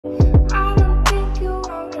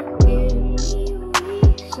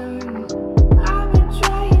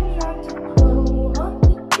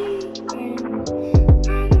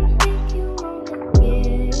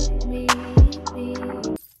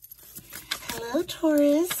Hello,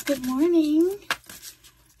 Taurus. Good morning.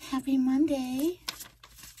 Happy Monday.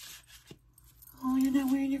 Oh, you're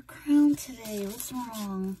not wearing your crown today. What's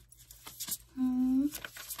wrong?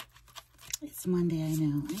 It's Monday, I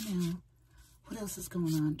know. What else is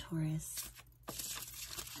going on, Taurus?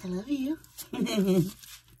 I love you.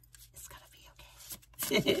 It's gonna be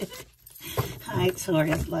okay. Hi,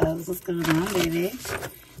 Taurus loves. What's going on, baby?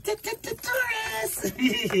 Taurus!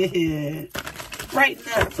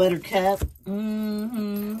 Brighten up, buttercup.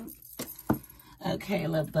 Okay,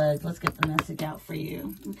 love bug. Let's get the message out for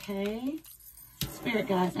you. Okay? Spirit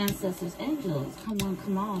guides, ancestors, angels.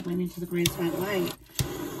 Come on. Bring me to the greatest white light.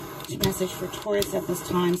 Message for Taurus at this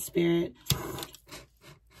time, Spirit.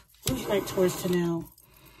 What would you like Taurus to know?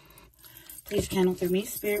 Please channel through me,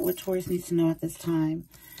 Spirit, what Taurus needs to know at this time.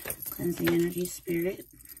 Cleanse the energy, Spirit.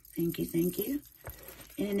 Thank you.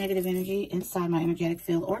 Any negative energy inside my energetic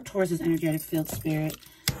field or Taurus's energetic field, Spirit.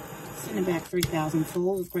 Send it back 3,000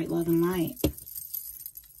 fold with great love and light.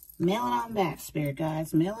 Mail it on back, Spirit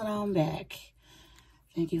guys. Mail it on back.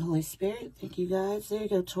 Thank you, Holy Spirit. Thank you, guys. There you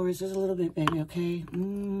go, Taurus. There's a little bit, baby, okay?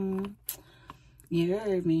 You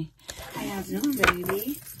heard me. How y'all doing,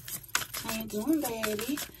 baby? How you doing,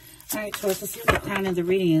 baby? All right, Taurus, let's see what the crown of the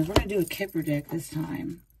reading is. We're going to do a Kipper deck this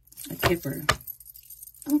time. A Kipper.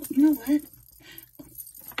 Oh, you know what?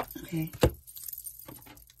 Okay.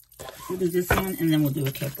 We'll do this one, and then we'll do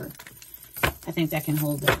a Kipper. I think that can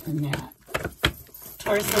hold up in that.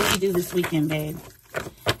 Taurus, what do you do this weekend, babe?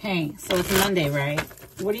 Hey, so it's Monday, right?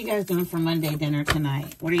 What are you guys doing for Monday dinner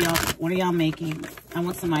tonight? What are y'all making? I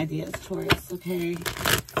want some ideas, Taurus, okay?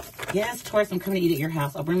 Yes, Taurus, I'm coming to eat at your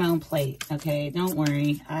house. I'll bring my own plate, okay? Don't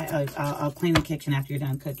worry. I'll clean the kitchen after you're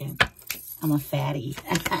done cooking. I'm a fatty.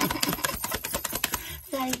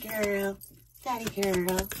 Fatty girl.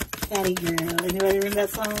 Anybody remember that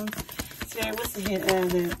song? Sarah, what's the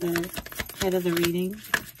head of the reading?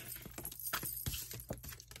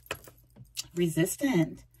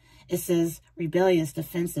 Resistant. It says rebellious,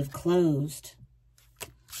 defensive, closed.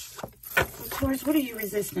 Of course, what are you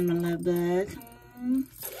resisting, my love bug?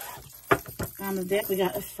 On the deck, we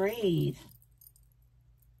got afraid.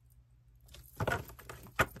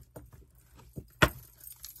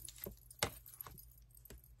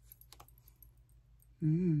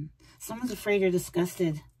 Someone's afraid you're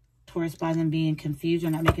disgusted, Taurus, by them being confused or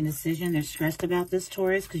not making a decision. They're stressed about this,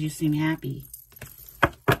 Taurus, because you seem happy.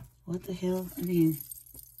 What the hell?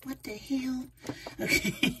 What the hell?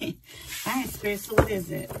 Okay. All right, Spirit, so what is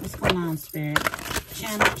it? What's going on, Spirit?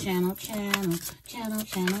 Channel.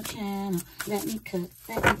 Let me cook.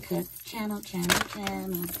 Channel.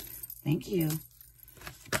 Thank you.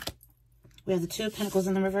 We have the Two of Pentacles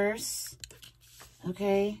in the reverse.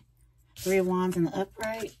 Okay. Three of Wands in the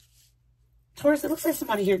upright. Taurus, it looks like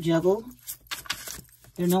somebody here juggled.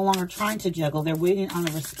 They're no longer trying to juggle. They're waiting on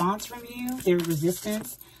a response from you. They're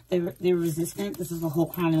resistant. They're resistant. This is the whole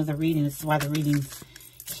crown of the reading. This is why the reading's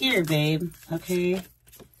here, babe. Okay?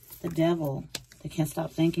 The Devil. They can't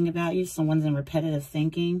stop thinking about you. Someone's in repetitive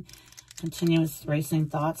thinking. Continuous racing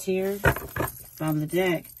thoughts here. From the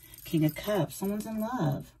deck. King of Cups. Someone's in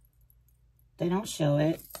love. They don't show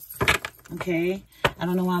it. Okay? I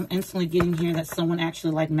don't know why I'm instantly getting here that someone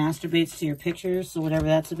actually, like, masturbates to your pictures. So whatever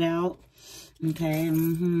that's about. Okay?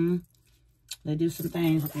 They do some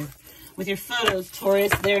things with your photos,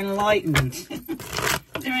 Taurus. They're enlightened.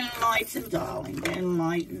 They're enlightened, darling. They're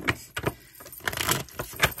enlightened.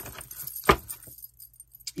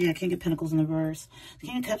 Yeah, King of Pentacles in the reverse. The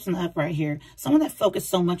King of Cups in the upright here. Someone that focused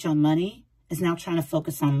so much on money is now trying to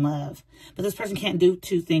focus on love. But this person can't do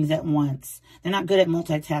two things at once. They're not good at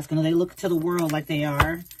multitasking. They look to the world like they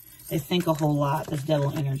are. They think a whole lot, this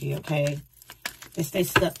devil energy, okay? They stay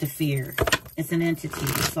stuck to fear. It's an entity.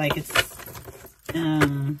 It's like it's,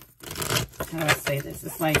 how do I say this?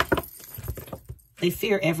 It's like they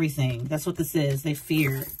fear everything. That's what this is. They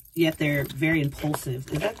fear, yet they're very impulsive.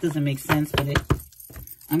 That doesn't make sense, but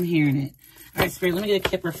I'm hearing it. All right, Spirit, let me get a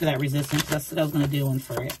Kipper for that resistance. That's what I was going to do one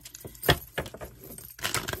for it.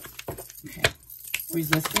 Okay.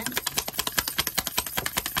 Resistance.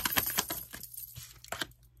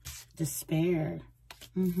 Despair.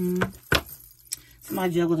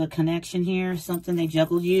 Somebody juggled a connection here. Something, they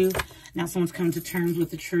juggled you. Now someone's coming to terms with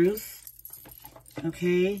the truth.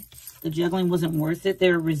 Okay. The juggling wasn't worth it.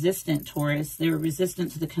 They were resistant, Taurus. They were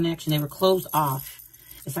resistant to the connection. They were closed off.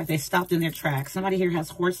 It's like they stopped in their tracks. Somebody here has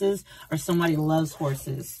horses or somebody loves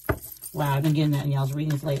horses. Wow, I've been getting that in y'all's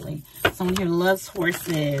readings lately. Someone here loves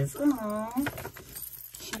horses. Aww.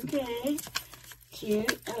 Okay.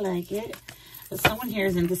 Cute. I like it. But someone here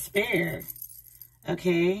is in despair.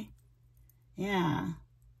 Okay. Yeah.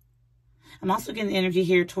 I'm also getting the energy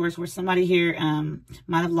here, Taurus, where somebody here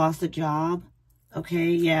might have lost a job. Okay,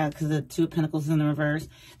 yeah, because the Two of Pentacles is in the reverse.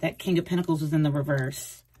 That King of Pentacles is in the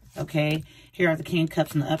reverse. Okay, here are the King of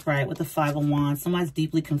Cups in the upright with the Five of Wands. Somebody's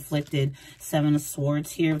deeply conflicted. Seven of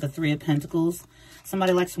Swords here with the Three of Pentacles.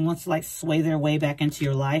 Somebody wants to like sway their way back into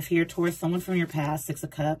your life here, Taurus. Someone from your past, Six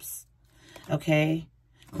of Cups. Okay,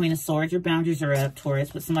 Queen of Swords. Your boundaries are up,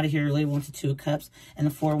 Taurus, but somebody here really wants the Two of Cups and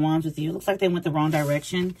the Four of Wands with you. It looks like they went the wrong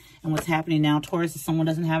direction, and what's happening now, Taurus, is someone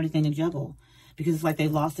doesn't have anything to juggle. Because it's like they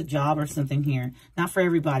lost a job or something here. Not for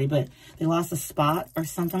everybody, but they lost a spot or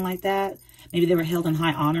something like that. Maybe they were held in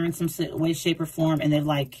high honor in some way, shape, or form. And they've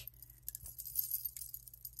like...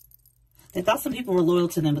 They thought some people were loyal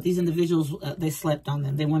to them, but these individuals, they slept on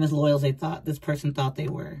them. They weren't as loyal as they thought this person thought they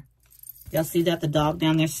were. Y'all see that? The dog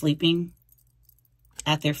down there sleeping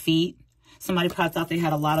at their feet. Somebody probably thought they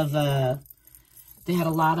had a lot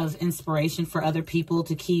of inspiration for other people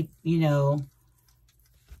to keep, you know,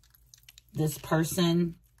 this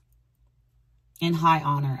person in high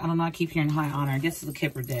honor. I don't know, I keep hearing high honor. I guess it's a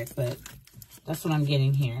Kipper deck, but that's what I'm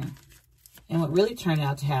getting here. And what really turned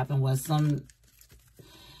out to happen was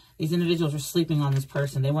these individuals were sleeping on this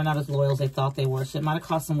person. They were not as loyal as they thought they were. So it might have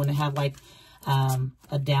caused someone to have like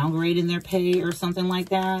a downgrade in their pay or something like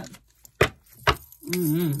that.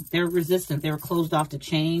 They were resistant. They were closed off to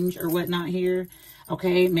change or whatnot here.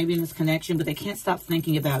 Okay, maybe in this connection, but they can't stop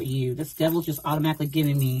thinking about you. This devil's just automatically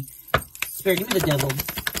giving me... Spirit, give me the devil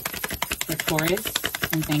for Taurus,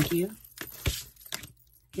 and thank you.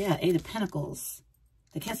 Yeah, Eight of Pentacles.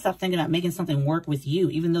 They can't stop thinking about making something work with you,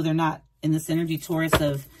 even though they're not in this energy, Taurus,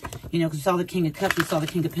 of, you know, because you saw the King of Cups, you saw the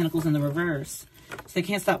King of Pentacles in the reverse. So they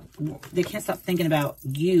can't stop thinking about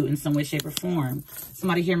you in some way, shape, or form.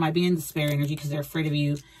 Somebody here might be in despair energy because they're afraid of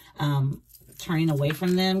you turning away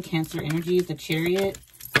from them. Cancer energy, the Chariot.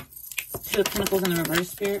 Two of Pentacles in the reverse,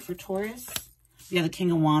 Spirit, for Taurus. Yeah, the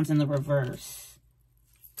King of Wands in the reverse.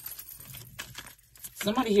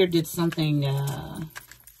 Somebody here did something...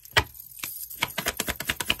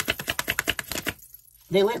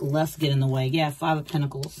 they let lust get in the way. Yeah, Five of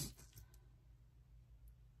Pentacles.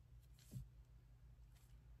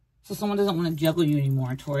 So someone doesn't want to juggle you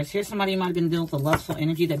anymore, Taurus. Here's somebody who might have been dealing with a lustful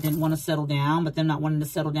energy that didn't want to settle down, but them not wanting to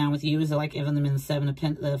settle down with you is like giving them in the Seven of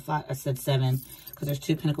Pentacles. I said seven. Because there's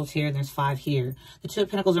Two Pentacles here and there's Five here. The Two of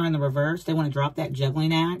Pentacles are in the reverse. They want to drop that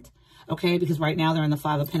juggling act. Okay, because right now they're in the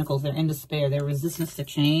Five of Pentacles. They're in despair. They're resistant to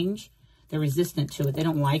change. They're resistant to it. They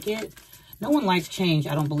don't like it. No one likes change.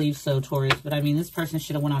 I don't believe so, Taurus. But I mean, this person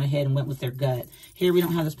should have went on ahead and went with their gut. Here we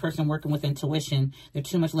don't have this person working with intuition. They're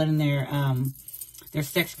too much letting their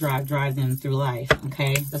sex drive them through life.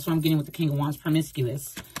 Okay, that's what I'm getting with the King of Wands,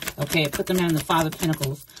 promiscuous. Okay, it put them in the Five of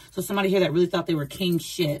Pentacles. So somebody here that really thought they were king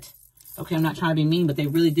shit. Okay, I'm not trying to be mean, but they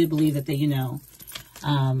really did believe that they, you know,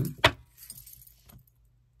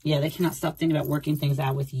 yeah, they cannot stop thinking about working things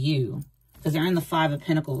out with you. Because they're in the Five of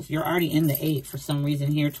Pentacles. You're already in the Eight for some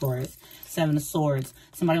reason here, Taurus. Seven of Swords.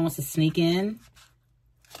 Somebody wants to sneak in.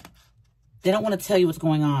 They don't want to tell you what's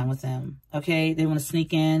going on with them. Okay, they want to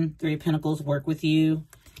sneak in. Three of Pentacles, work with you.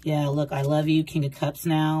 Yeah, look, I love you. King of Cups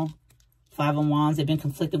now. Five of Wands. They've been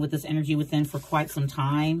conflicted with this energy within for quite some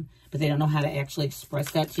time, but they don't know how to actually express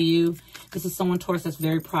that to you. This is someone, Taurus, that's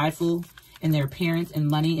very prideful in their appearance and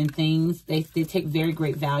money and things. They take very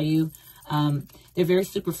great value. They're very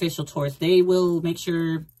superficial, Taurus. They will make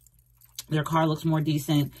sure their car looks more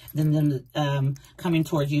decent than them coming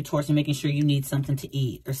towards you, Taurus, and making sure you need something to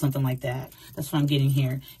eat or something like that. That's what I'm getting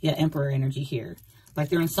here. Yeah, Emperor energy here. Like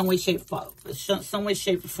they're in some way, shape,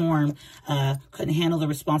 or form, couldn't handle the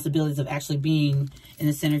responsibilities of actually being in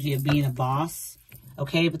this energy of being a boss.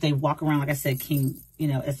 Okay, but they walk around, like I said, king, you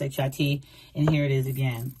know, S-H-I-T, and here it is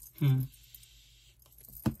again.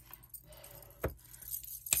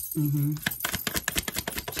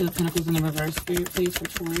 Two of Pentacles in the reverse, Spirit, please, for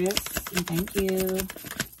Taurus. And thank you.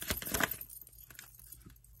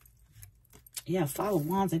 Yeah, Five of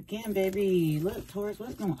Wands again, baby. Look, Taurus,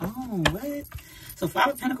 what's going on? What? So Five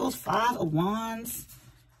of Pentacles, Five of Wands.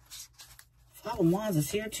 Five of Wands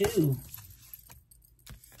is here too.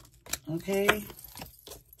 Okay.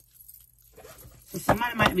 So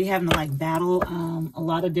somebody might be having to like battle a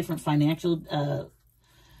lot of different financial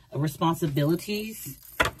responsibilities.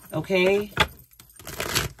 Okay.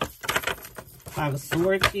 Five of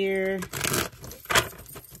Swords here.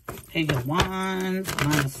 Page of Wands.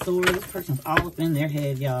 Nine of Swords. This person's all up in their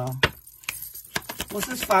head, y'all. What's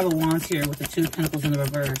this Five of Wands here with the Two of Pentacles in the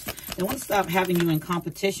reverse? They want to stop having you in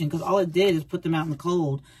competition because all it did is put them out in the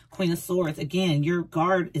cold. Queen of Swords. Again, your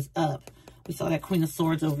guard is up. We saw that Queen of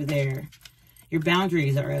Swords over there. Your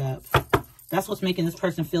boundaries are up. That's what's making this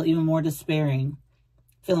person feel even more despairing.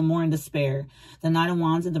 Feeling more in despair. The Knight of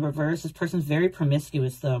Wands in the reverse. This person's very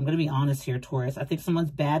promiscuous, though. I'm going to be honest here, Taurus. I think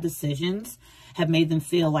someone's bad decisions have made them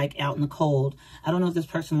feel like out in the cold. I don't know if this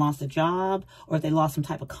person lost a job or if they lost some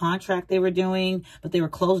type of contract they were doing, but they were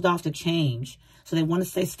closed off to change. So they want to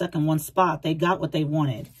stay stuck in one spot. They got what they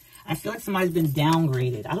wanted. I feel like somebody's been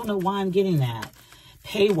downgraded. I don't know why I'm getting that.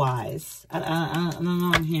 Pay-wise. I don't know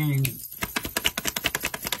what I'm hearing.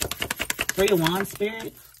 Three of Wands,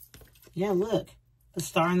 Spirit. Yeah, look. The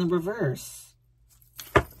Star in the reverse.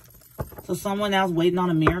 So someone else waiting on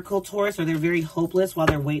a miracle, Taurus, or they're very hopeless while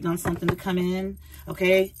they're waiting on something to come in.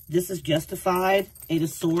 Okay, this is justified. Eight of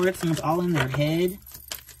Swords, someone's all in their head.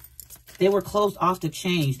 They were closed off to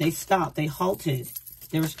change. They stopped. They halted.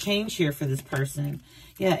 There was change here for this person.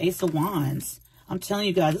 Yeah, Ace of Wands. I'm telling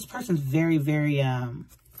you guys, this person's very, very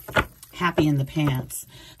happy in the pants.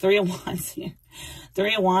 Three of Wands here.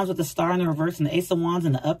 Three of Wands with the Star in the reverse and the Ace of Wands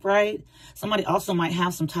in the upright. Somebody also might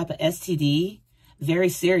have some type of STD. Very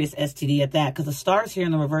serious STD at that. Because the Star's here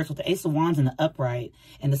in the reverse with the Ace of Wands in the upright.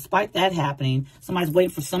 And despite that happening, somebody's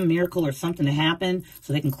waiting for some miracle or something to happen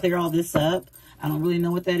so they can clear all this up. I don't really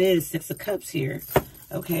know what that is. Six of Cups here.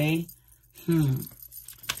 Okay.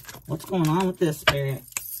 What's going on with this, Spirit?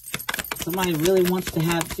 Somebody really wants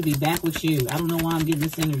to be back with you. I don't know why I'm getting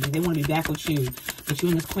this energy. They want to be back with you. But you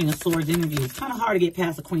in this Queen of Swords energy. It's kind of hard to get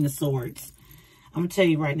past the Queen of Swords. I'm going to tell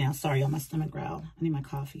you right now. Sorry, y'all. My stomach growled. I need my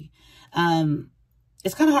coffee.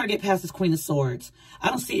 It's kind of hard to get past this Queen of Swords. I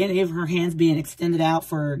don't see any of her hands being extended out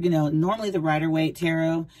for, you know, normally the Rider-Waite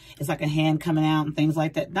Tarot is like a hand coming out and things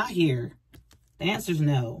like that. Not here. The answer is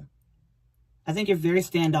no. I think you're very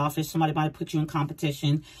standoffish. Somebody might have put you in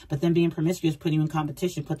competition, but then being promiscuous, putting you in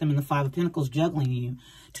competition, put them in the Five of Pentacles, juggling you.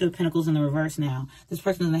 Two of Pentacles in the reverse now. This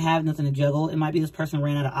person doesn't have nothing to juggle. It might be this person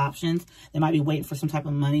ran out of options. They might be waiting for some type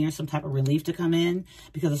of money or some type of relief to come in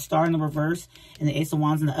because the Star in the reverse and the Ace of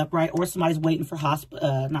Wands in the upright, or somebody's waiting for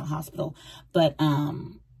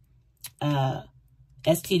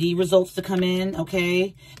STD results to come in,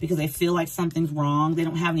 okay? Because they feel like something's wrong. They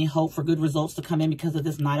don't have any hope for good results to come in because of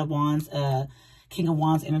this Knight of Wands, King of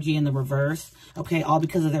Wands energy in the reverse, okay? All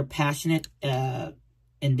because of their passionate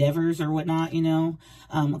endeavors or whatnot, you know?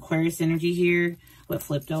 Aquarius energy here. What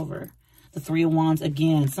flipped over? The Three of Wands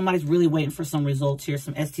again. Somebody's really waiting for some results here,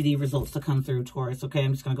 some STD results to come through, Taurus, okay?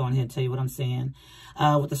 I'm just going to go ahead and tell you what I'm saying.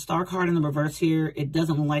 With the Star card in the reverse here, it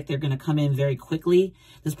doesn't look like they're going to come in very quickly.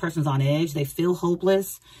 This person's on edge. They feel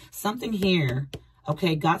hopeless. Something here,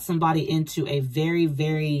 okay, got somebody into a very,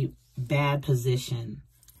 very bad position.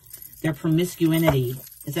 Their promiscuity.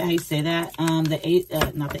 Is that how you say that? The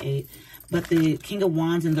eight, not the eight, but the King of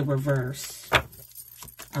Wands in the reverse.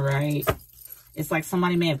 All right. It's like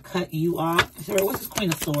somebody may have cut you off. Sorry, what's this Queen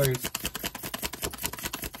of Swords?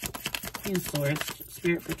 Queen of Swords.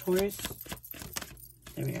 Spirit for Taurus.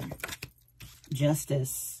 There we are.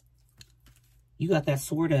 Justice. You got that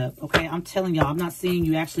sword up. Okay, I'm telling y'all, I'm not seeing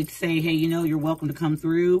you actually say, hey, you know, you're welcome to come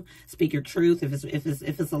through. Speak your truth. If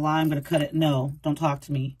it's a lie, I'm going to cut it. No, don't talk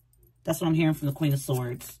to me. That's what I'm hearing from the Queen of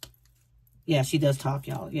Swords. Yeah, she does talk,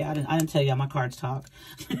 y'all. Yeah, I didn't tell y'all my cards talk.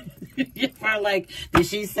 You're like, did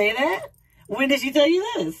she say that? When did she tell you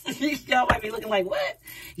this? Y'all might be looking like, what?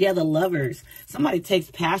 Yeah, the Lovers. Somebody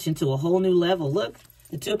takes passion to a whole new level. Look,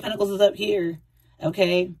 the Two of Pentacles is up here.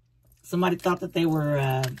 Okay? Somebody thought that they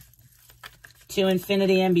were to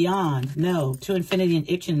infinity and beyond. No, to infinity and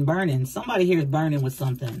itching and burning. Somebody here is burning with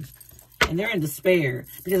something. And they're in despair.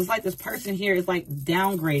 Because it's like this person here is like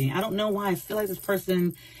downgrading. I don't know why. I feel like this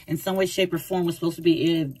person in some way, shape, or form was supposed to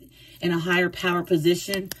be in a higher power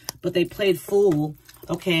position. But they played fool.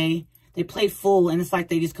 Okay? They played fool, and it's like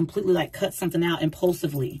they just completely like cut something out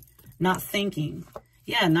impulsively, not thinking.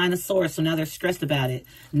 Yeah, Nine of Swords, so now they're stressed about it.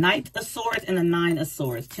 Knight of Swords and the Nine of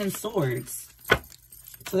Swords. 10 Swords.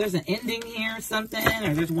 So there's an ending here or something,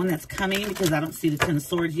 or there's one that's coming because I don't see the 10 of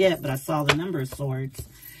Swords yet, but I saw the number of Swords.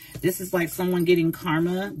 This is like someone getting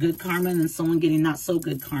karma, good karma, and then someone getting not so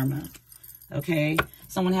good karma. Okay?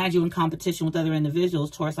 Someone had you in competition with other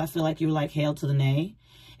individuals. Taurus, I feel like you were like hail to the nay.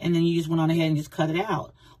 And then you just went on ahead and just cut it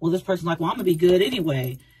out. Well, this person's like, well, I'm going to be good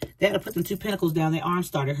anyway. They had to put them Two Pentacles down. Their arms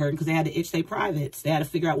started hurting because they had to itch their privates. They had to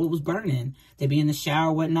figure out what was burning. They'd be in the shower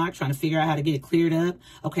or whatnot, trying to figure out how to get it cleared up.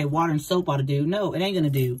 Okay, water and soap ought to do. No, it ain't going to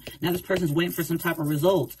do. Now this person's waiting for some type of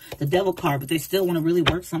results. The Devil card, but they still want to really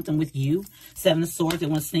work something with you. Seven of Swords, they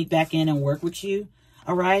want to sneak back in and work with you.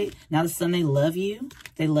 All right, now the Sun, they love you.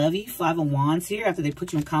 They love you. Five of Wands here after they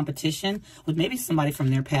put you in competition with maybe somebody from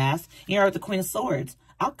their past. Here are with the Queen of Swords.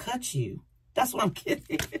 I'll cut you. That's what I'm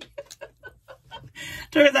kidding.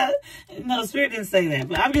 Taurus, no, Spirit didn't say that.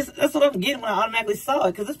 But that's what I'm getting when I automatically saw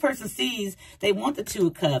it. Because this person sees they want the Two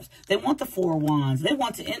of Cups. They want the Four of Wands. They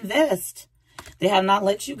want to invest. They have not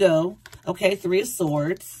let you go. Okay, Three of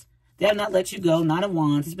Swords. They have not let you go. Nine of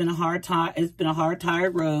Wands. It's been a hard time. It's been a hard,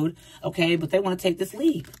 tired road. Okay, but they want to take this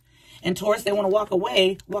leap. And Taurus, they want to walk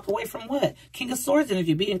away. Walk away from what? King of Swords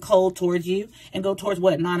energy, being cold towards you, and go towards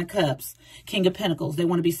what? Nine of Cups. King of Pentacles. They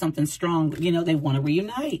want to be something strong. You know, they want to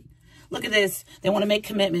reunite. Look at this. They want to make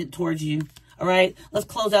commitment towards you. All right? Let's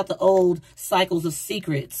close out the old cycles of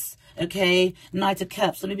secrets. Okay? Knights of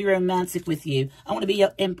Cups. Let me be romantic with you. I want to be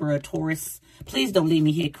your emperor, Taurus. Please don't leave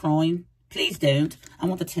me here crying. Please don't. I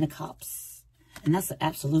want the Ten of Cups. And that's the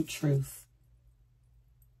absolute truth.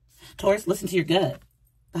 Taurus, listen to your gut.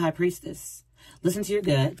 The High Priestess. Listen to your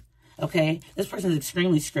gut. Okay? This person is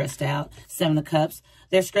extremely stressed out. Seven of Cups.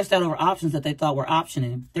 They're stressed out over options that they thought were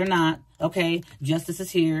optioning. They're not. Okay? Justice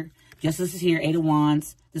is here. Justice is here. Eight of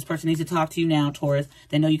Wands. This person needs to talk to you now, Taurus.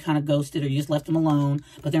 They know you kind of ghosted or you just left them alone.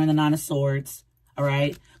 But they're in the Nine of Swords. All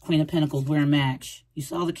right? Queen of Pentacles. We're a match. You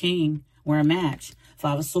saw the King. We're a match.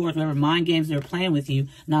 Five of Swords. Whatever mind games they were playing with you.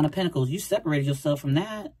 Nine of Pentacles. You separated yourself from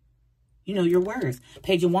that. You know your worth.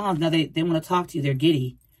 Page of Wands. Now they want to talk to you. They're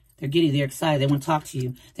giddy. They're giddy. They're excited. They want to talk to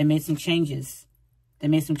you. They made some changes. They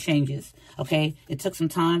made some changes. Okay? It took some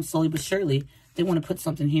time, slowly but surely. They want to put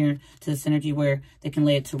something here to this energy where they can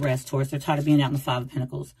lay it to rest, Taurus. They're tired of being out in the Five of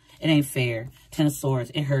Pentacles. It ain't fair. Ten of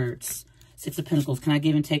Swords. It hurts. Six of Pentacles. Can I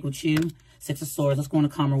give and take with you? Six of Swords. Let's go into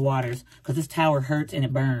calmer waters because this tower hurts and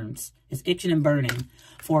it burns. It's itching and burning.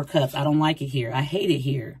 Four of Cups. I don't like it here. I hate it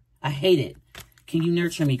here. I hate it. Can you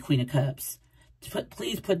nurture me, Queen of Cups?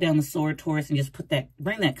 Please put down the sword, Taurus, and just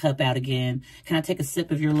bring that cup out again. Can I take a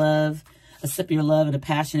sip of your love? A sip of your love and a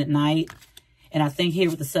passionate night? And I think here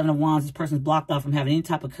with the Seven of Wands, this person's blocked off from having any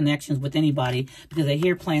type of connections with anybody because they're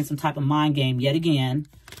here playing some type of mind game yet again.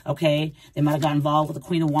 Okay? They might have got involved with the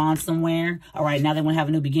Queen of Wands somewhere. All right, now they want to have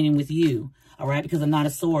a new beginning with you. All right, because of Nine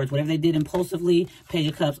of Swords. Whatever they did impulsively, Page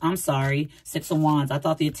of Cups, I'm sorry. Six of Wands. I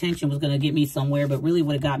thought the attention was going to get me somewhere, but really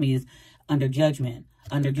what it got me is under judgment.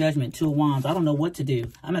 Under judgment. Two of Wands. I don't know what to do.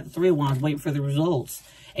 I'm at the Three of Wands waiting for the results.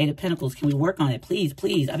 Eight of Pentacles. Can we work on it? Please,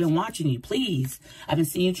 please. I've been watching you. Please. I've been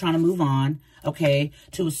seeing you trying to move on. Okay.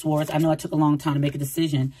 Two of Swords. I know I took a long time to make a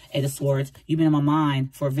decision. Eight of Swords. You've been in my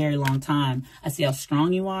mind for a very long time. I see how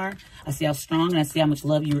strong you are. I see how strong and I see how much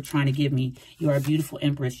love you were trying to give me. You are a beautiful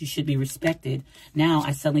Empress. You should be respected. Now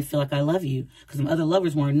I suddenly feel like I love you because some other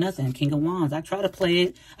lovers weren't nothing. King of Wands. I tried to play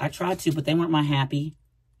it. I tried to, but they weren't my happy.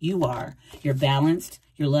 You are. You're balanced.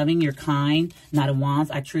 You're loving. You're kind. Knight of Wands.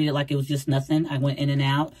 I treated it like it was just nothing. I went in and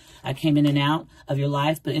out. I came in and out of your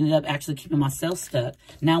life, but ended up actually keeping myself stuck.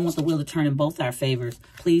 Now I want the wheel to turn in both our favors.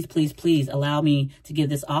 Please, please, please allow me to give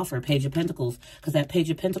this offer, Page of Pentacles. Because that Page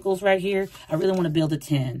of Pentacles right here, I really want to build a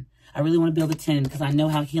 10. I really want to build a 10 because I know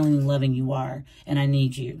how healing and loving you are. And I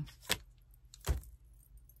need you.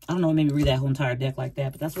 I don't know what made me read that whole entire deck like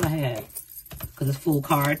that, but that's what I had. Because this Fool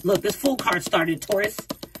card. Look, this Fool card started, Taurus.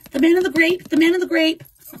 The man of the grape. The man of the grape.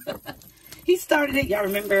 He started it. Y'all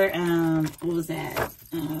remember, what was that?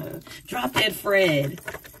 Drop Dead Fred.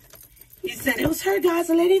 He said, it was her, guys,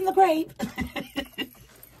 the lady in the grape.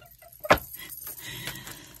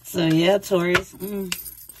 So, yeah, Taurus.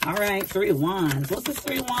 All right, Three of Wands. What's this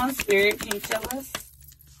Three of Wands, Spirit? Can you tell us?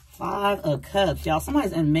 Five of Cups. Y'all,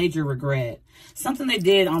 somebody's in major regret. Something they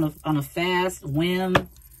did on a fast whim.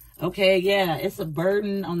 Okay, yeah, it's a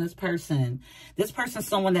burden on this person. This person's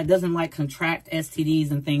someone that doesn't like contract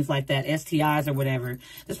STDs and things like that, STIs or whatever.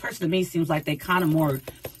 This person to me seems like they kind of more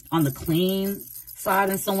on the clean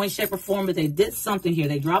side in some way, shape, or form, but they did something here.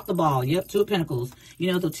 They dropped the ball. Yep, Two of Pentacles.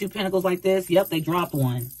 You know, the two pentacles like this? Yep, they dropped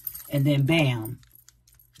one. And then bam.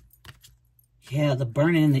 Yeah, the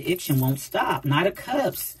burning and the itching won't stop. Knight of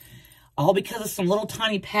Cups. All because of some little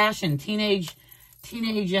tiny passion, teenage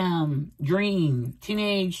dream,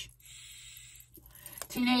 teenage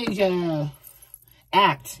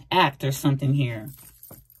act or something here.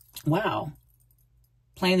 Wow.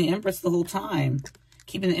 Playing the Empress the whole time.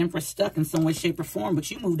 Keeping the Empress stuck in some way, shape, or form.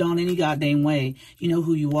 But you moved on any goddamn way. You know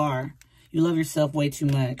who you are. You love yourself way too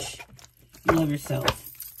much. You love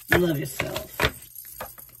yourself. You love yourself. I'm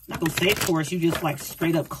not going to say, of course, you just like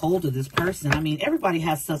straight up cold to this person. I mean, everybody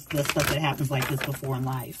has stuff that happens like this before in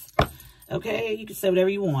life. Okay, you can say whatever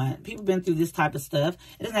you want. People have been through this type of stuff.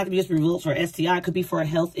 It doesn't have to be just results or STI. It could be for a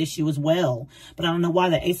health issue as well. But I don't know why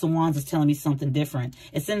the Ace of Wands is telling me something different.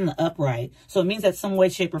 It's in the upright. So it means that some way,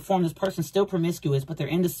 shape, or form, this person's still promiscuous, but they're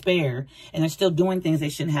in despair, and they're still doing things they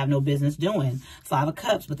shouldn't have no business doing. Five of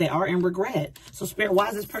Cups, but they are in regret. So, Spirit, why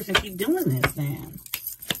does this person keep doing this, then?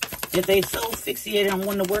 If they so fixated on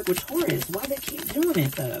wanting to work with Taurus, why they keep doing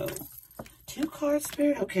it, though? 2 cards,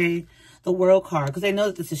 Spirit? Okay. The World card, because they know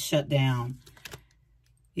that this is shut down.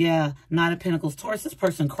 Yeah, Knight of Pentacles. Taurus, this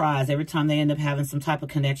person cries every time they end up having some type of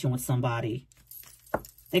connection with somebody.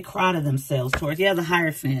 They cry to themselves, Taurus. Yeah, the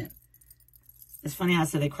Hierophant. It's funny how I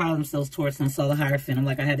said they cry to themselves, Taurus, and I saw the Hierophant. I'm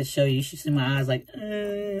like, I had to show you. You should see my eyes like,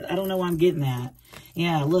 I don't know why I'm getting that.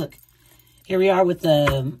 Yeah, look. Here we are with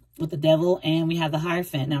the Devil, and we have the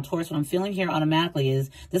Hierophant. Now, Taurus, what I'm feeling here automatically is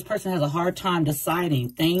this person has a hard time deciding.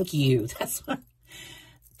 Thank you. That's what.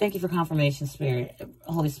 Thank you for confirmation, Spirit.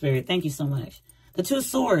 Holy Spirit, thank you so much. The 2 of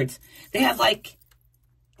Swords. They have, like,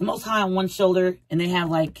 the Most High on one shoulder, and they have,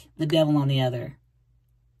 like, the Devil on the other.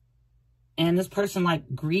 And this person,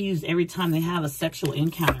 like, grieves every time they have a sexual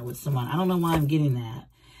encounter with someone. I don't know why I'm getting that.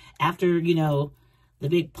 After, you know, the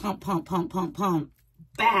big pump, pump, pump, pump, pump,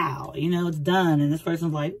 bow, you know, it's done. And this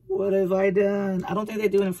person's like, what have I done? I don't think they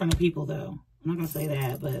do it in front of people, though. I'm not going to say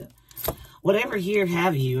that, but whatever here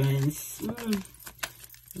have you. And it's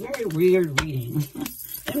very weird reading.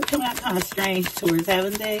 They've come out kind of strange towards,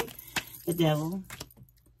 haven't they? The Devil.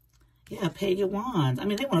 Yeah, Page of Wands. I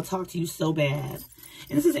mean, they want to talk to you so bad.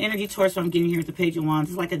 And this is the energy, Taurus, what I'm getting here with the Page of Wands.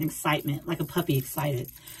 It's like an excitement, like a puppy excited.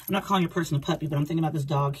 I'm not calling your person a puppy, but I'm thinking about this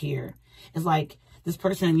dog here. It's like this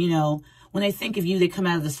person, you know, when they think of you, they come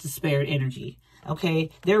out of this despaired energy. Okay,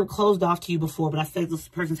 they were closed off to you before, but I feel like this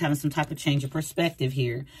person's having some type of change of perspective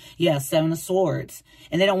here. Yeah, 7 of Swords.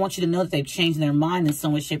 And they don't want you to know that they've changed their mind in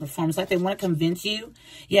some way, shape, or form. It's like they want to convince you.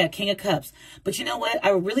 Yeah, King of Cups. But you know what?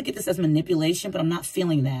 I would really get this as manipulation, but I'm not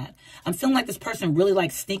feeling that. I'm feeling like this person really, like,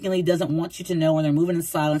 sneakily doesn't want you to know, when they're moving in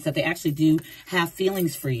silence, that they actually do have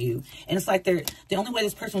feelings for you. And it's like the only way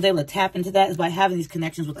this person was able to tap into that is by having these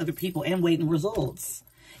connections with other people and waiting results.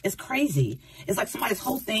 It's crazy. It's like somebody's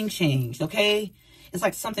whole thing changed, okay? It's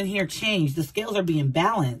like something here changed. The scales are being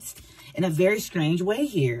balanced in a very strange way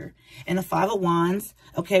here. And the 5 of Wands,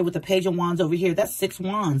 okay, with the Page of Wands over here, that's 6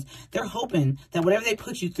 wands. They're hoping that whatever they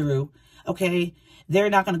put you through, okay, they're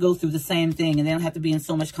not going to go through the same thing, and they don't have to be in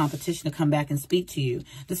so much competition to come back and speak to you.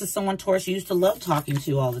 This is someone, Taurus, you used to love talking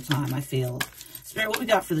to all the time, I feel. Spirit, what we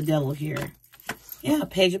got for the Devil here? Yeah,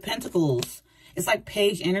 Page of Pentacles. It's like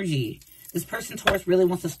Page energy. This person, Taurus, really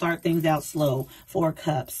wants to start things out slow. 4 of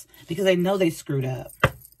Cups. Because they know they screwed up.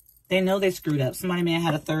 They know they screwed up. Somebody may have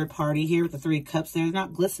had a third party here with the 3 of Cups there. They're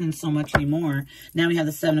not glistening so much anymore. Now we have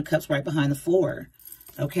the 7 of Cups right behind the 4.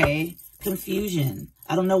 Okay? Confusion.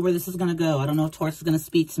 I don't know where this is going to go. I don't know if Taurus is going to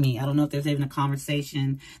speak to me. I don't know if there's even a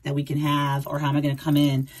conversation that we can have, or how am I going to come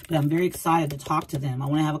in. But I'm very excited to talk to them. I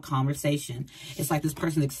want to have a conversation. It's like this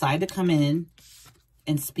person's excited to come in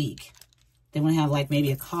and speak. They want to have, like,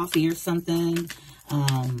 maybe a coffee or something.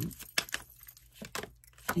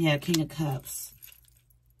 Yeah, King of Cups.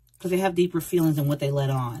 Because they have deeper feelings than what they let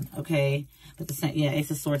on, okay? But the same, yeah,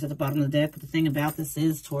 Ace of Swords at the bottom of the deck. But the thing about this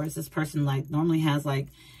is, Taurus, this person, like, normally has, like,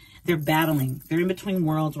 they're battling. They're in between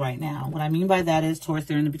worlds right now. What I mean by that is, Taurus,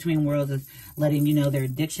 they're in between worlds is letting you know their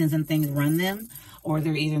addictions and things run them, or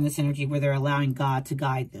they're either in this energy where they're allowing God to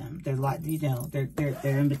guide them. They're like, you know,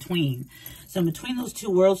 they're in between. So in between those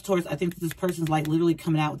 2 worlds, Taurus, I think that this person's like literally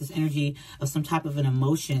coming out with this energy of some type of an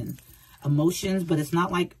emotion. Emotions, but it's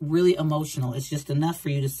not like really emotional. It's just enough for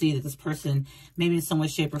you to see that this person, maybe in some way,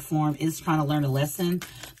 shape, or form, is trying to learn a lesson.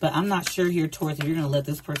 But I'm not sure here, Taurus, if you're going to let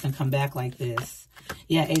this person come back like this.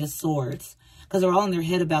 Yeah, 8 of Swords. Because they're all in their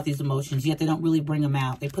head about these emotions, yet they don't really bring them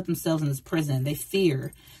out. They put themselves in this prison. They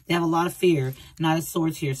fear. They have a lot of fear. Knight of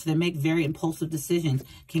Swords here. So they make very impulsive decisions.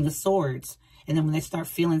 King of Swords. And then when they start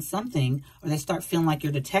feeling something, or they start feeling like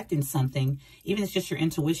you're detecting something, even if it's just your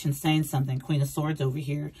intuition saying something, Queen of Swords over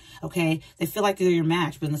here, okay? They feel like they're your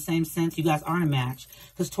match, but in the same sense, you guys aren't a match.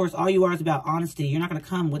 Because, Taurus, all you are is about honesty. You're not going to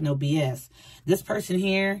come with no BS. This person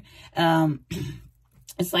here,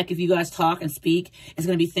 it's like if you guys talk and speak, it's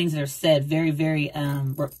going to be things that are said very, very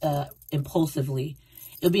impulsively.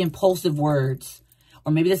 It'll be impulsive words.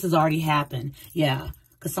 Or maybe this has already happened. Yeah,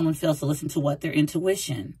 because someone fails to listen to what? Their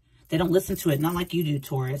intuition. They don't listen to it, not like you do,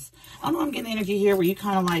 Taurus. I don't know, I'm getting the energy here where you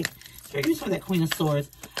kind of like, Spirit, you saw that Queen of Swords.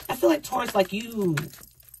 I feel like, Taurus, like you,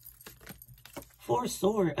 4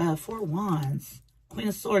 wands, Queen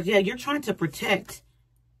of Swords. Yeah, you're trying to protect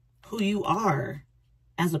who you are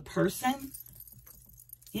as a person.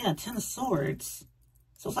 Yeah, 10 of Swords.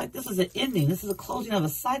 So it's like this is an ending. This is a closing of a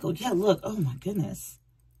cycle. Yeah, look. Oh, my goodness.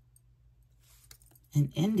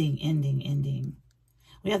 An ending.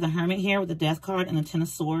 We have the Hermit here with the Death card and the 10 of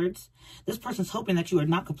Swords. This person's hoping that you are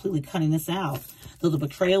not completely cutting this out. Though the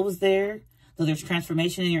betrayal was there, though there's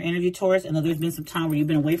transformation in your energy, Taurus, and though there's been some time where you've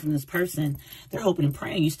been away from this person, they're hoping and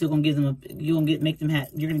praying you're still going to give them you're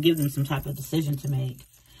going to give them some type of decision to make.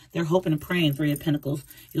 They're hoping and praying, 3 of Pentacles,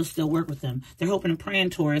 you'll still work with them. They're hoping and praying,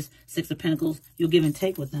 Taurus, 6 of Pentacles, you'll give and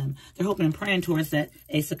take with them. They're hoping and praying, Taurus, that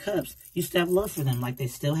Ace of Cups, you still have love for them, like they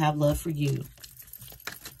still have love for you.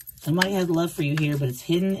 Somebody has love for you here, but it's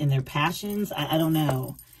hidden in their passions. I don't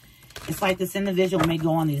know. It's like this individual may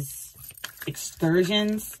go on these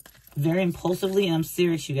excursions very impulsively, and I'm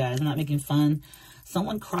serious, you guys. I'm not making fun.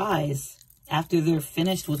 Someone cries after they're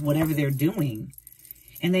finished with whatever they're doing.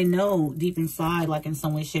 And they know deep inside, like in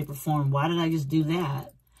some way, shape, or form, why did I just do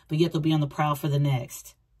that? But yet they'll be on the prowl for the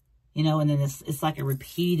next. You know, and then it's like a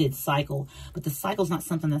repeated cycle. But the cycle's not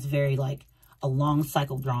something that's very, like, a long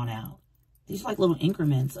cycle drawn out. These are like little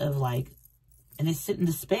increments of, like, and they sit in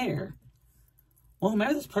despair. Well,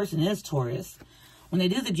 whomever this person is, Taurus, when they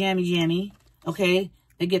do the jammy, okay,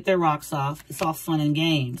 they get their rocks off. It's all fun and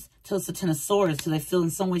games. Till it's the 10 of Swords, so they feel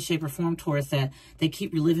in some way, shape, or form, Taurus, that they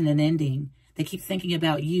keep reliving an ending. They keep thinking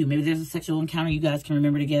about you. Maybe there's a sexual encounter you guys can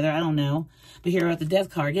remember together. I don't know. But here at the Death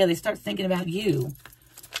card, yeah, they start thinking about you.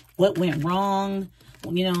 What went wrong?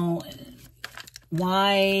 You know,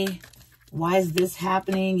 why is this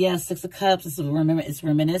happening? Yeah, 6 of Cups. It's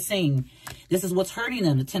reminiscing. This is what's hurting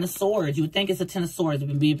them, the 10 of Swords. You would think it's the 10 of Swords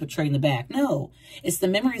being portrayed in the back. No, it's the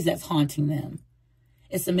memories that's haunting them.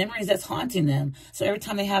 It's the memories that's haunting them. So every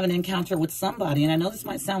time they have an encounter with somebody, and I know this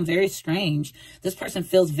might sound very strange, this person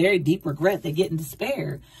feels very deep regret. They get in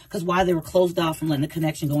despair. Because why? They were closed off from letting the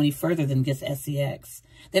connection go any further than just SCX.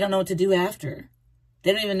 They don't know what to do after.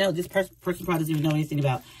 They don't even know. This person probably doesn't even know anything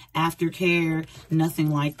about aftercare,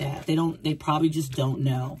 nothing like that. They probably just don't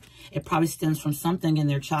know. It probably stems from something in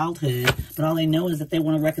their childhood, but all they know is that they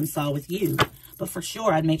want to reconcile with you. But for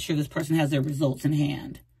sure, I'd make sure this person has their results in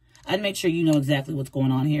hand. I'd make sure you know exactly what's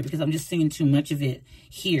going on here, because I'm just seeing too much of it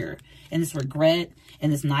here. And this regret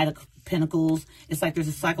and this Knight of Pentacles, it's like there's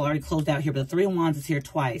a cycle already closed out here, but the 3 of Wands is here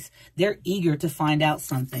twice. They're eager to find out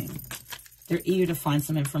something. They're eager to find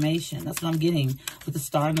some information. That's what I'm getting with the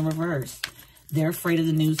Star in the reverse. They're afraid of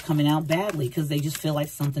the news coming out badly because they just feel like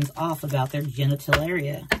something's off about their genital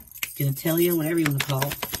area. Genitalia, whatever you want to call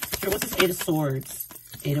it. Here, what's this 8 of Swords?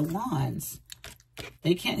 8 of Wands.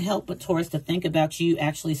 They can't help but, Taurus, to think about you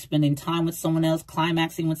actually spending time with someone else,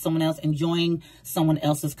 climaxing with someone else, enjoying someone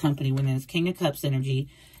else's company. When there's King of Cups energy,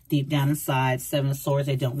 deep down inside, 7 of Swords,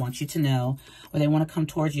 they don't want you to know, or they want to come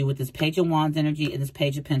towards you with this Page of Wands energy and this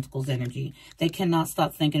Page of Pentacles energy. They cannot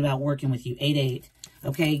stop thinking about working with you. 8-8.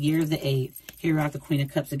 Okay, year of the 8. Here out the Queen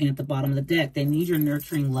of Cups again at the bottom of the deck. They need your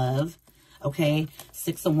nurturing love. Okay,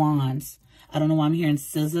 6 of Wands. I don't know why I'm hearing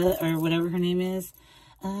SZA or whatever her name is.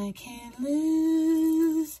 I can't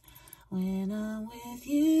lose when I'm with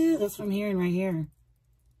you. That's what I'm hearing right here.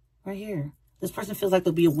 Right here. This person feels like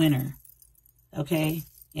they'll be a winner. Okay?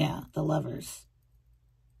 Yeah, the Lovers.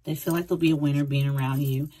 They feel like they'll be a winner being around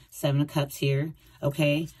you. 7 of Cups here.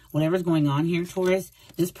 Okay? Whatever's going on here, Taurus,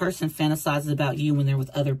 this person fantasizes about you when they're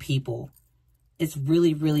with other people. It's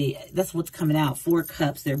really, really, that's what's coming out. 4 of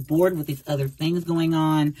Cups. They're bored with these other things going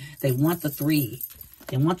on. They want the 3.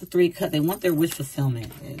 They want the 3 cut. They want their wish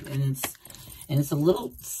fulfillment. And it's a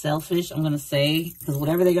little selfish, I'm going to say, because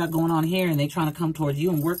whatever they got going on here and they trying to come towards you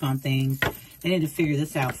and work on things, they need to figure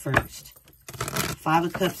this out first. 5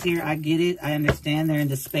 of Cups here. I get it. I understand they're in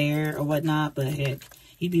despair or whatnot, but heck,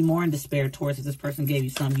 you'd be more in despair towards if this person gave you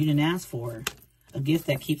something you didn't ask for. A gift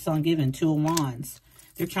that keeps on giving. 2 of Wands.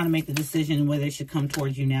 They're trying to make the decision whether they should come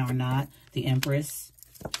towards you now or not. The Empress.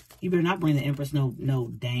 You better not bring the Empress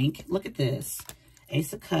no dank. Look at this.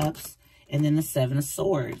 Ace of Cups, and then the 7 of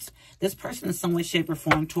Swords. This person in some way, shape, or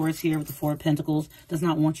form, Taurus here with the 4 of Pentacles, does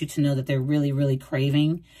not want you to know that they're really, really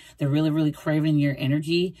craving. They're really, really craving your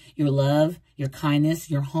energy, your love, your kindness,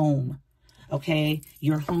 your home. Okay?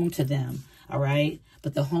 Your home to them. All right?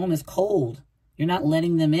 But the home is cold. You're not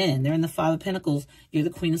letting them in. They're in the 5 of Pentacles. You're the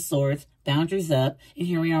Queen of Swords. Boundaries up. And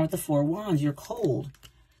here we are with the 4 of Wands. You're cold.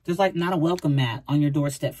 There's like not a welcome mat on your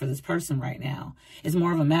doorstep for this person right now. It's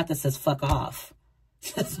more of a mat that says, fuck off.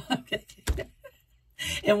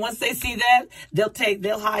 And once they see that, they'll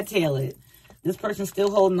hightail it. This person's still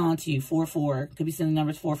holding on to you. 4-4. Could be sending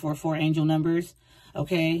numbers 444, angel numbers.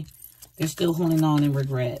 Okay? They're still holding on in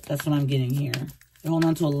regret. That's what I'm getting here. They're holding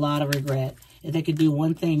on to a lot of regret. If they could do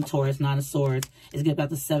one thing, Taurus, 9 of Swords, is get about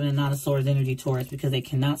the 7 and 9 of Swords energy, Taurus, because they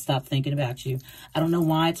cannot stop thinking about you. I don't know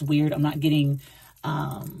why. It's weird. I'm not getting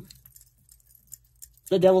the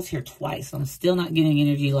Devil's here twice. I'm still not getting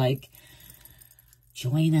energy like,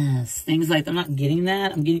 join us. Things like, I'm not getting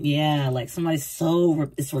that. I'm getting, yeah, like somebody's so,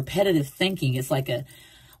 it's repetitive thinking. It's like a,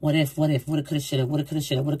 what if, woulda, coulda, shoulda, woulda, coulda,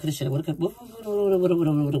 shoulda, woulda, coulda, shoulda,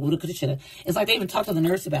 woulda, coulda, shoulda. It's like they even talked to the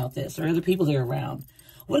nurse about this or other people they're around.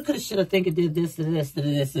 Woulda, coulda, shoulda, think it did this, to this, to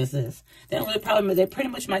this, this. They don't really they pretty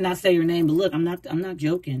much might not say your name, but look, I'm not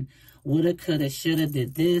joking. Woulda, coulda, shoulda,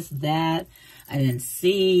 did this, that. I didn't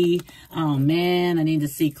see. Oh, man, I need to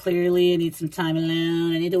see clearly. I need some time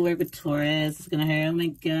alone. I need to work with Taurus. It's going to hurt. Oh, my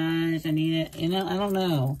gosh, I need it. You know, I don't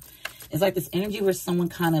know. It's like this energy where someone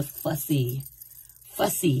kind of fussy.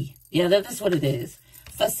 Fussy. Yeah, that's what it is.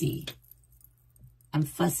 Fussy. I'm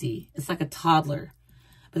fussy. It's like a toddler.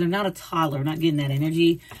 But they're not a toddler. I'm not getting that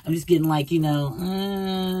energy. I'm just getting like, you know, I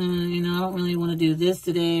don't really want to do this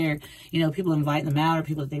today. Or, you know, people inviting them out, or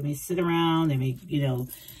people that they may sit around, they may, you know,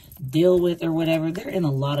 deal with or whatever. They're in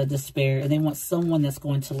a lot of despair, and they want someone that's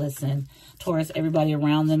going to listen. Taurus, everybody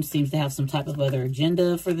around them seems to have some type of other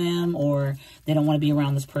agenda for them, or they don't want to be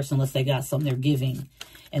around this person unless they got something they're giving.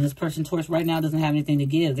 And this person, Taurus, right now doesn't have anything to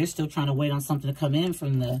give. They're still trying to wait on something to come in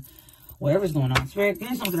from the whatever's going on. Spirit, give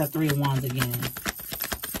me something for that Three of Wands again.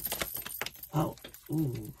 Oh,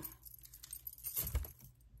 ooh.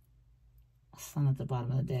 Sun at the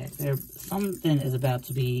bottom of the deck. Something is about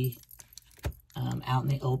to be out in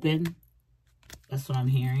the open. That's what I'm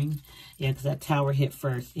hearing. Yeah, because that Tower hit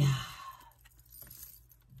first. Yeah.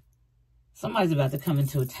 Somebody's about to come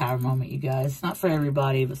into a Tower moment, you guys. It's not for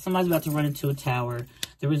everybody, but somebody's about to run into a Tower.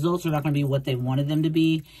 The results are not going to be what they wanted them to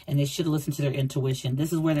be, and they should have listened to their intuition.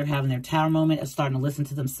 This is where they're having their Tower moment of starting to listen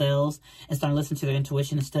to themselves and starting to listen to their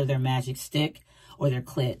intuition instead of their magic stick or their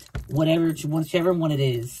clit. Whichever one it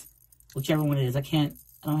is. Whichever one it is. I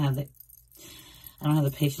don't have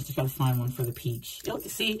the patience to try to find one for the peach.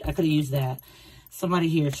 See, I could have used that. Somebody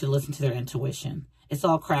here should listen to their intuition. It's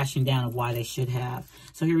all crashing down of why they should have.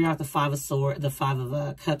 So here we are at the Five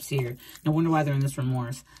of Cups here. No wonder why they're in this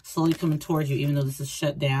remorse. Slowly coming towards you, even though this is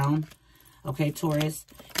shut down. Okay, Taurus,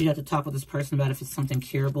 you have to talk with this person about if it's something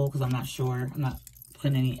curable, because I'm not sure. I'm not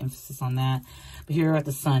putting any emphasis on that. But here at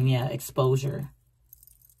the Sun, yeah, exposure.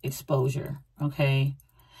 Exposure, okay?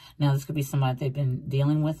 Now, this could be somebody they've been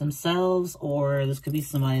dealing with themselves, or this could be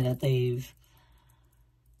somebody that they've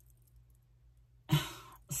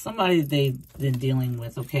been dealing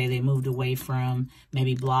with, okay? They moved away from,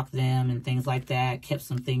 maybe blocked them and things like that, kept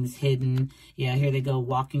some things hidden. Yeah, here they go,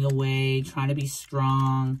 walking away, trying to be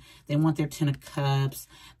strong. They want their 10 of Cups,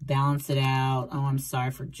 balance it out. Oh, I'm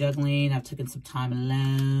sorry for juggling. I've taken some time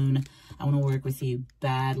alone. I want to work with you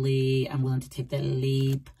badly. I'm willing to take that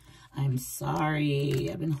leap. I'm sorry.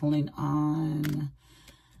 I've been holding on.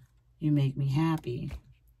 You make me happy.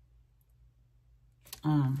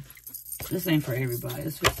 This ain't for everybody.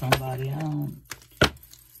 This is for somebody.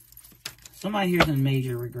 Somebody here's in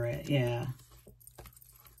major regret. Yeah.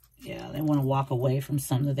 Yeah, they want to walk away from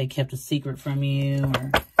something that they kept a secret from you.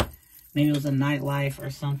 Or maybe it was a nightlife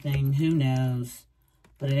or something. Who knows?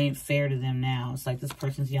 But it ain't fair to them now. It's like this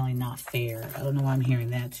person's yelling, not fair. I don't know why I'm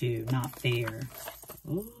hearing that too. Not fair.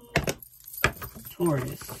 Ooh.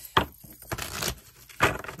 Taurus.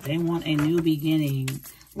 They want a new beginning.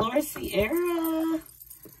 Laura Sierra.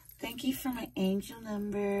 Thank you for my angel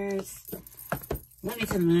numbers. Love you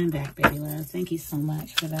to the moon back, baby love. Thank you so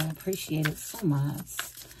much for that. I appreciate it so much.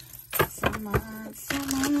 So much, so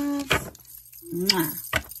much. Mwah.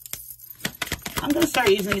 I'm going to start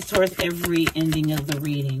using these towards every ending of the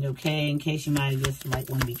reading, okay? In case you might just like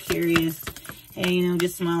want to be curious. Hey, you know,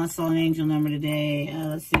 just smile. I saw an angel number today.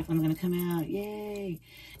 Let's see if I'm going to come out. Yay.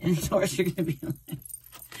 And of course, you're going to be like,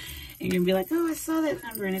 you're going to be like, oh, I saw that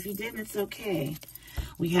number. And if you didn't, it's okay.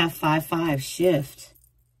 We have 5-5 shift.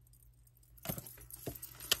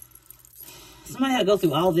 Somebody had to go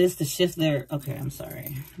through all this to shift their... Okay, I'm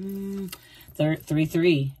sorry.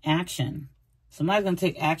 3-3 action. Somebody's going to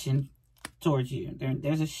take action towards you.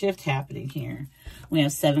 There's a shift happening here. We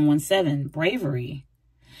have 717 bravery.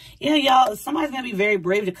 Yeah, y'all, somebody's going to be very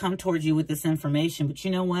brave to come towards you with this information. But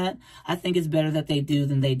you know what? I think it's better that they do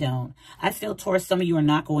than they don't. I feel, Taurus, some of you are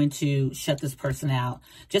not going to shut this person out.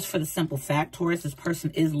 Just for the simple fact, Taurus, this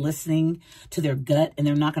person is listening to their gut, and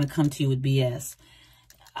they're not going to come to you with BS.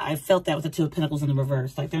 I felt that with the Two of Pentacles in the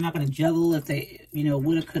reverse. Like, they're not going to juggle if they, you know,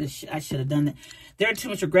 woulda, coulda, I should have done that. They're too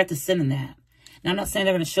much regret to send in that. Now, I'm not saying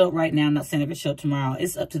they're going to show up right now. I'm not saying they're going to show up tomorrow.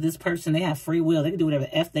 It's up to this person. They have free will. They can do whatever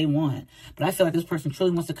the F they want. But I feel like this person truly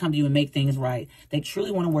wants to come to you and make things right. They truly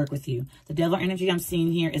want to work with you. The devil energy I'm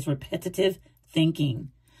seeing here is repetitive thinking.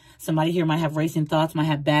 Somebody here might have racing thoughts, might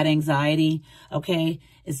have bad anxiety. Okay?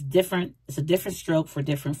 It's different. It's a different stroke for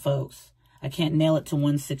different folks. I can't nail it to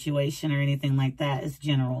one situation or anything like that. It's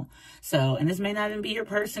general. So, and this may not even be your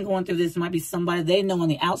person going through this. It might be somebody they know on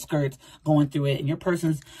the outskirts going through it. And your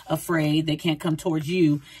person's afraid they can't come towards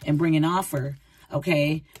you and bring an offer.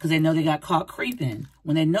 Okay? Because they know they got caught creeping.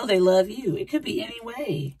 When they know they love you. It could be any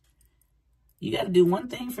way. You got to do one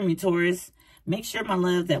thing for me, Taurus. Make sure, my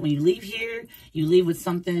love, that when you leave here, you leave with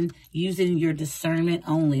something using your discernment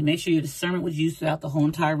only. Make sure your discernment was used throughout the whole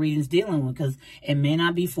entire readings dealing with, because it may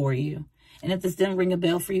not be for you. And if this didn't ring a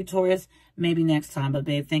bell for you, Taurus, maybe next time. But,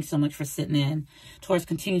 babe, thanks so much for sitting in. Taurus,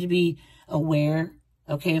 continue to be aware,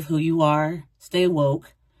 okay, of who you are. Stay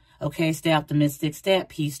woke, okay? Stay optimistic. Stay at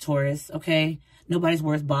peace, Taurus, okay? Nobody's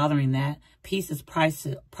worth bothering that. Peace is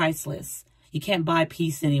priceless. You can't buy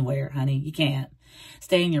peace anywhere, honey. You can't.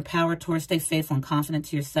 Stay in your power, Taurus. Stay faithful and confident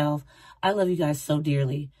to yourself. I love you guys so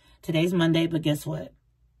dearly. Today's Monday, but guess what?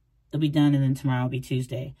 They'll be done, and then tomorrow will be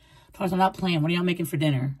Tuesday. Taurus, I'm not playing. What are y'all making for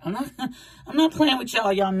dinner? I'm not playing with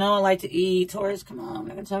y'all. Y'all know I like to eat. Taurus, come on. We're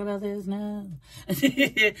not going to talk about this now.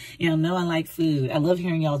 Y'all know I like food. I love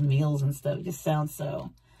hearing y'all's meals and stuff. It just sounds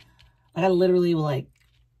so... Like, I literally will, like,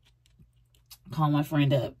 call my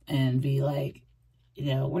friend up and be like,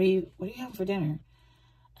 you know, what are you having for dinner?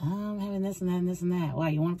 I'm having this and that and this and that. Why,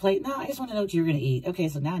 you want to play? No, I just want to know what you're going to eat. Okay,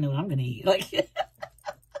 so now I know what I'm going to eat. Like,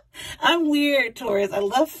 I'm weird, Taurus. I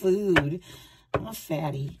love food. I'm a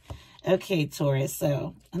fatty. Okay, Taurus,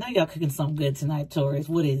 so I know y'all cooking something good tonight, Taurus.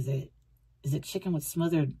 What is it? Is it chicken with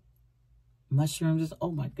smothered mushrooms? Oh,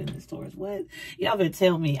 my goodness, Taurus. What? Y'all better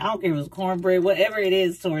tell me. I don't care if it's cornbread, whatever it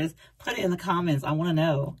is, Taurus. Put it in the comments. I want to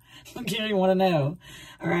know. I really want to know.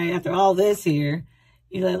 All right, after all this here,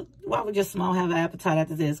 you know, why would Justsmile have an appetite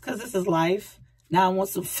after this? Because this is life. Now I want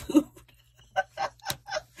some food.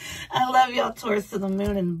 I love y'all, Taurus, to the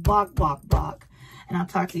moon and bok, bok, bok. And I'll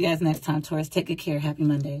talk to you guys next time, Taurus. Take good care. Happy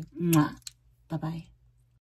Monday. Mwah. Bye-bye.